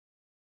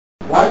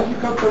Why did you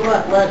come to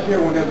Iraq last year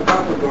when there's a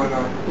conflict going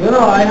on? You know,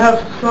 I have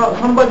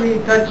somebody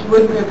touch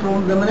with me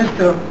from the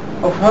Minister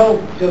of Health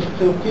just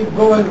to keep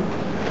going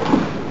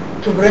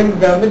to bring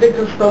the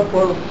medical stuff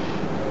for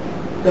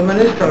the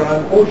Minister.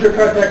 Who's your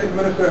contact with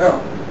the Minister of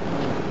Health?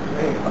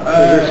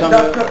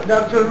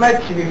 Dr.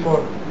 Metchi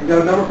before. You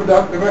got a number for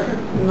Dr. Metchi?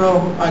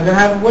 No, I don't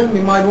have it with me.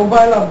 My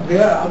mobile up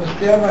there,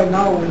 upstairs right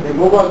now. Your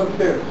mobile's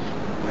upstairs?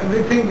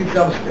 Everything is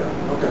upstairs.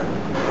 Okay.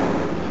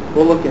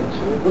 We'll look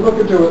into it. We'll look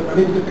into it. I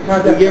need to get the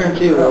contact. We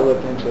guarantee we'll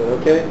look into it,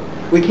 okay?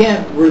 We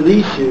can't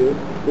release you.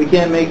 We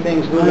can't make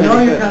things move. I know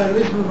you can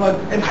release me, but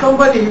if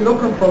somebody is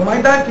looking for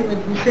my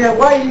document, you say,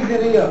 why is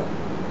it here?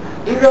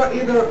 Either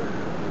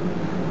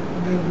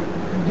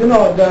you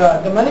know,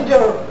 the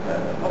manager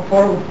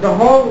for the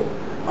whole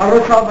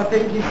Arusha,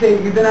 he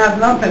said you didn't have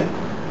nothing.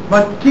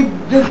 But keep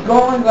this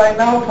going right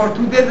now for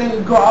 2 days and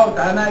you go out.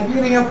 And I've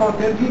been here for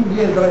 13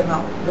 years right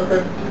now.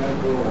 Okay.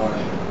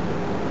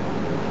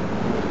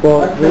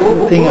 Well,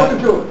 the thing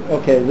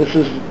okay, this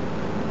is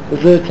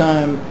a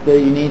time that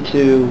you need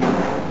to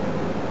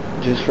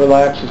just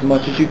relax as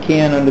much as you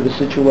can under the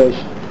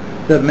situation.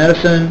 The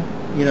medicine,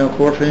 you know,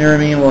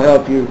 chlorpheniramine will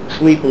help you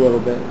sleep a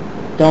little bit.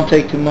 Don't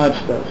take too much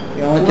though.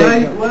 You only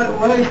take. When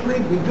I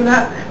sleep, you do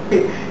not.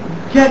 You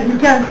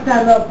can't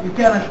stand up. You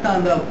cannot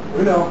stand up.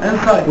 We know.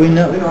 Inside. We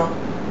know. We know.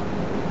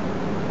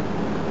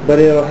 But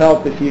it'll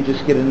help if you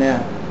just get a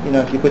nap. You know,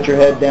 if you put your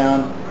head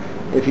down.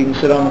 If you can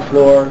sit on the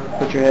floor,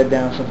 put your head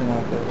down, something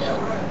like this.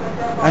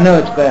 I know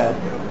it's bad.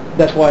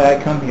 That's why I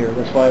come here.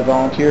 That's why I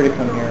volunteer to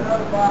come here.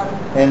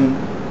 And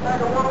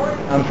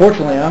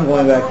unfortunately, I'm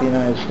going back to the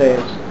United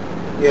States.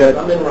 Yeah,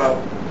 I'm en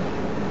route.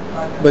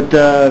 But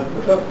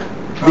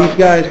these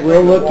guys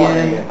will look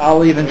in.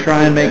 I'll even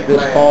try and make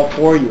this call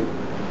for you.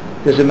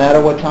 Does it matter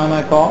what time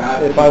I call?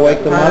 If I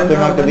wake them up, they're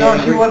not going to be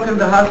angry? No, she works in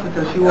the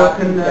hospital. She works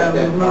in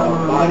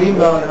Marine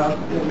Valley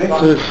Hospital.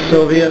 So it's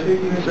Sylvia?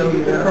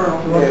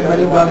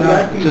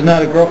 She's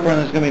not a girlfriend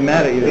that's going to be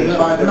mad at you.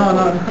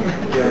 No.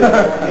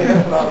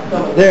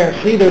 There,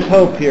 see, there's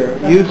hope here.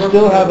 You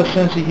still have a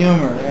sense of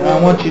humor, and I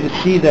want you to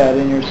see that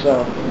in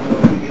yourself.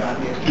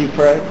 Do you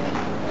pray?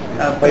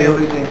 I pray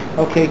every day.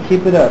 Okay,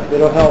 keep it up.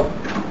 It'll help.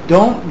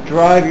 Don't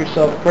drive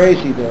yourself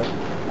crazy, though.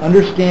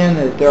 Understand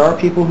that there are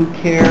people who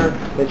care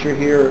that you're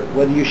here,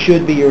 whether you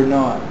should be or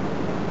not.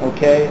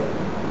 Okay?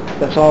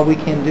 That's all we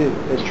can do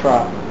is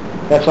try.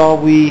 That's all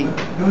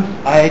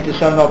I hate to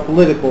sound all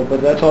political,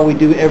 but that's all we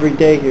do every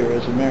day here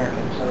as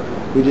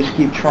Americans. We just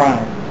keep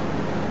trying.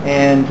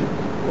 And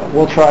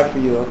we'll try for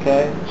you,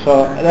 okay?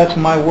 So that's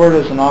my word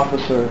as an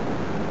officer,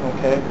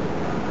 okay?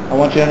 I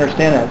want you to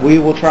understand that. We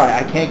will try.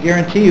 I can't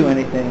guarantee you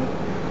anything.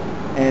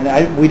 And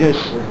we're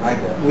just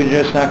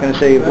not going to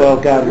say, well,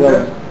 God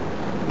willing.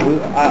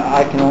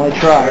 I can only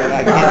try.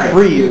 I can't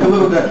free you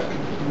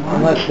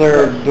unless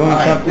they're doing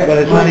something, but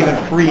it's not even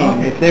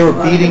freeing. If they were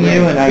beating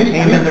you and I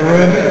came in the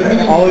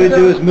room, all we would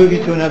do is move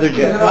you to another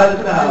jail. I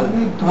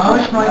need to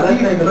brush my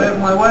teeth, but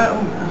my wife,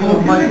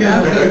 my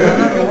fiance does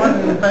not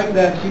want the fact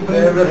that she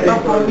brings the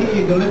stuff for me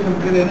to let him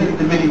get in it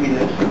to many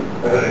minutes.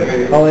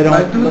 Oh, they don't.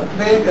 My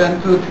toothpaste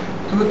and toothbrush.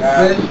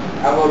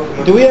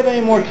 Do we have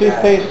any more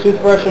toothpaste,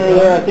 toothbrush under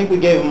there? I think we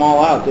gave them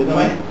all out, didn't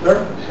we?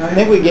 I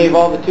think we gave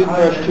all the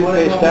toothbrush,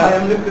 toothpaste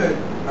out.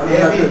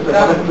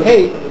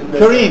 Hey,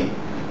 Kareem.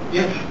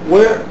 Yes.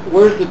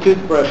 Where's the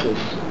toothbrushes?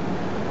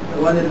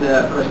 The one in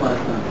the first one.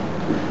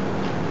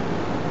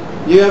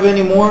 Do you have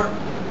any more?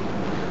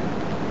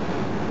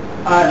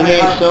 You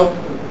need soap?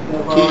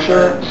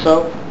 T-shirt,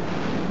 soap?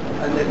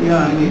 Yeah,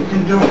 I need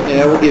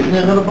Yeah, we'll give you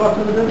some.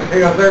 some.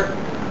 Hey, out there.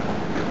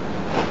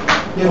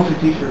 Give us the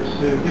t-shirts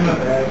too. Give me a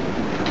bag.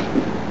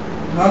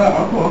 No,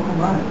 I'll come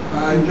by.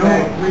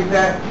 Read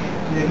that.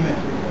 Yeah, give me a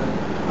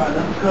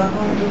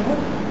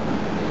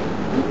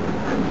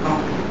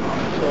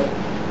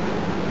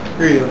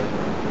Here you go.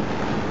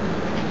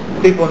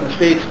 People in the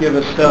States give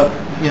us stuff,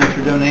 you know,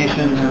 for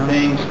donations and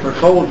things for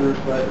soldiers,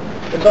 but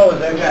it's always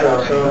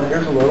extra. So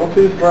here's a little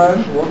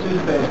toothbrush, a little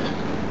toothpaste.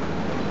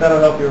 That'll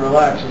help you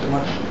relax as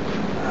much.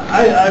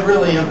 I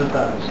really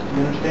empathize.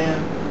 You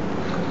understand?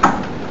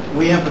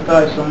 We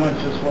empathize so much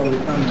just while we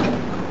come here.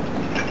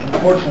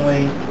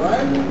 Unfortunately,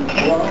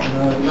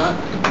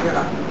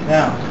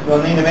 now,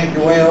 you'll need to make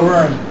your way over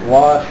and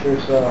wash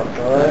yourself,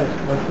 all right?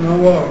 But no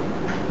water.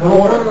 No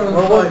water.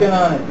 We're working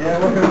on it. Yeah,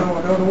 working on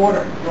it. No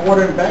water. No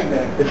water in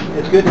Baghdad.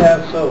 It's good to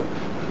have soap.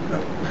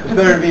 It's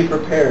better to be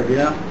prepared, you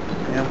know?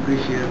 Yeah,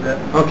 appreciate that.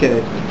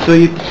 Okay, so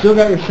you've still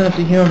got your sense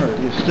of humor.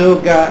 You've still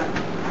got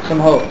some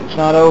hope. It's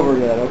not over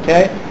yet,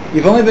 okay?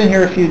 You've only been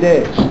here a few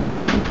days.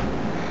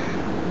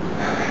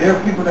 There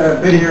are people that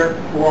have been here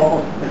for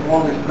almost as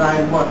long as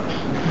 9 months.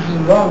 This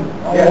is wrong.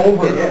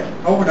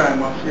 Over 9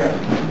 months, yes.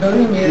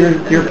 Believe me,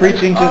 You're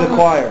preaching to the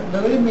choir.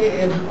 Believe me,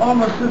 it's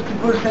almost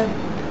 50%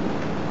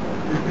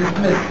 is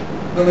dismissed.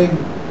 Believe me.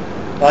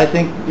 I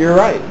think you're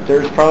right.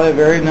 There's probably a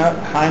very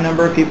high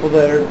number of people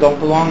that don't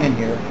belong in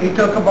here. He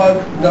talk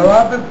about the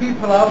robbing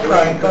people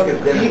outside. But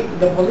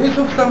the police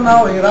officer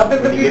now, he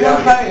robbing the people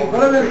outside. He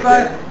go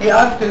inside. He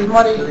asks his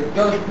money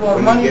just for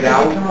money to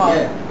get him out.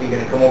 Yeah. You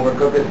gonna come over and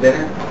cook us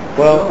dinner?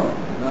 Well,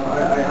 No,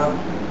 I have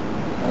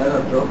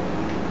another job.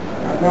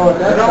 No,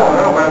 that's No,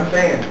 what I'm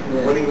saying.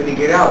 Yeah. When you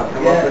get out,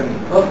 come up and...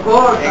 Of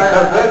course, And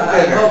cook this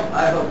dinner. I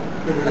hope.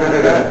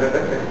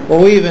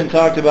 well, we even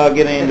talked about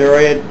getting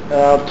Doria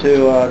out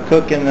to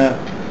cook in the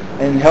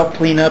and help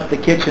clean up the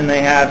kitchen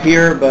they have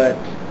here, but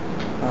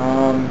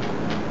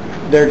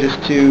they're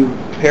just too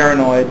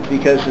paranoid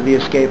because of the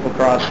escape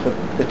across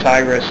the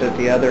Tigris at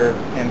the other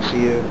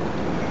MCU.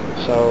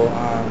 So,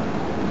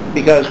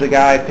 because the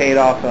guy paid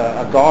off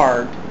a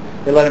guard,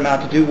 they let him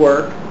out to do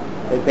work.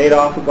 They paid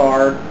off a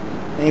guard,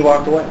 and he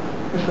walked away.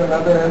 It's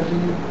another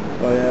MCU.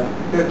 Oh yeah.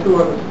 There are two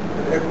of us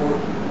at the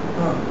airport.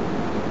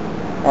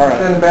 All right.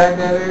 Send back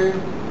that area?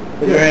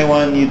 Is there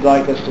anyone you'd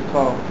like us to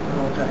call?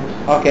 No,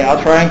 thanks. Okay,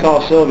 I'll try and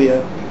call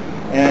Sylvia,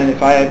 and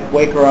if I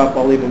wake her up,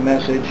 I'll leave a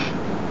message.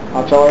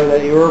 I'll tell her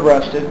that you were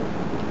arrested.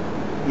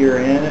 You're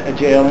in a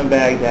jail in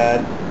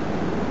Baghdad,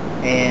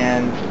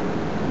 and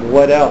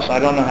what else? I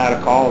don't know how to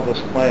call this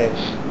place.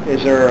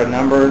 Is there a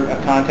number, a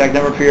contact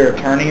number for your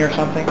attorney or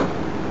something?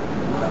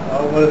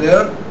 Over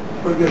there?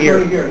 Here.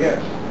 Here,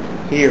 yes.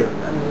 Here.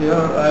 And here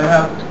I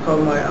have to call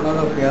my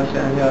another fiancé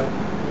and here,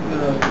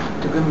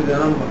 to give me the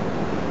number.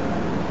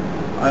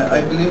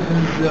 I believe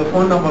his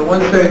phone number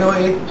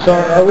 1708. So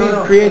are we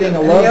creating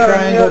a love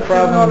triangle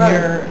problem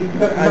here?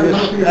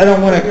 I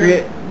don't want to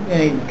create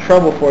any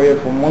trouble for you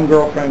from one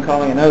girlfriend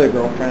calling another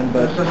girlfriend,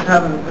 but It's just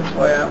happening this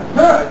way.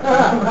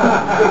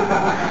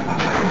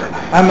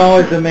 I'm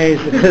always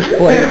amazed at this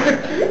place.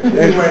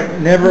 There's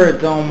never a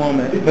dull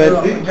moment,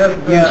 but you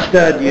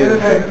stud, you.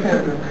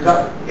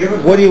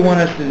 What do you want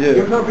us to Give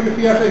do? the number for your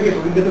fiancé here, so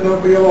we can get the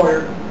number for your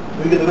lawyer.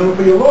 We can get the number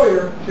for your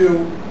lawyer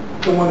to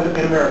someone in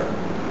America.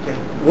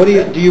 What do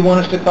you want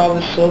us to call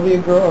this Sylvia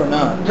girl or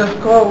not? Just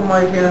call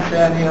my fiancé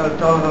and here,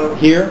 tell her.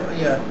 Here?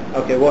 Yeah.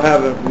 Okay, we'll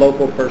have a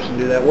local person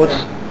do that. What's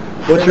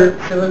your?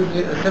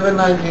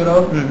 790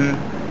 Mm-hmm.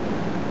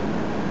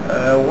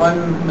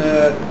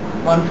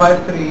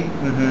 153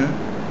 Mm-hmm.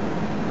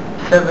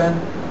 7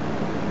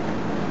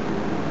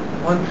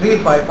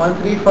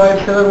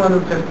 135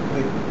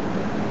 7153.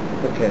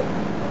 Okay.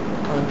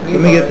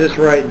 Let me get this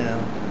right now.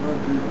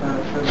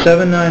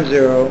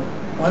 790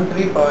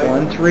 135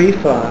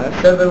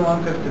 135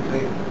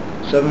 7153.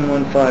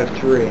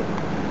 7153.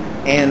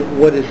 And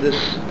what is this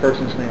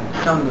person's name?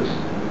 Sandus.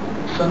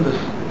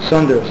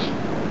 Sunders.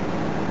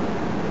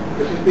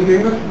 Does he speak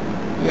English?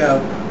 Yeah.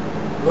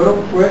 Go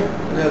up, sweat.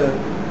 Yeah.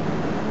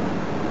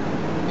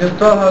 Just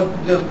tell her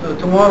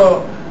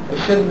tomorrow it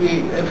should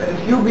be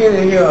if you be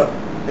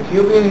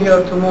in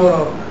here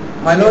tomorrow,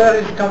 my lawyer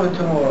is coming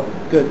tomorrow.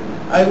 Good.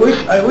 I wish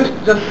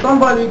just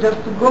somebody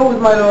just to go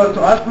with my lawyer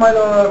to ask my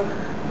lawyer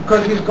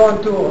because he's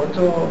going to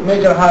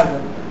Major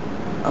Hazen.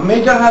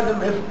 Major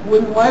Hazen, if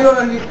when my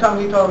lawyer he's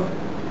coming, he told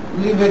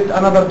leave it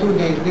another 2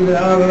 days, leave it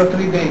another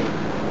 3 days.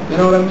 You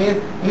know what I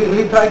mean?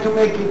 He tried to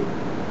make it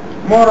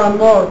more and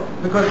more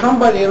because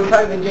somebody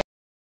inside the jail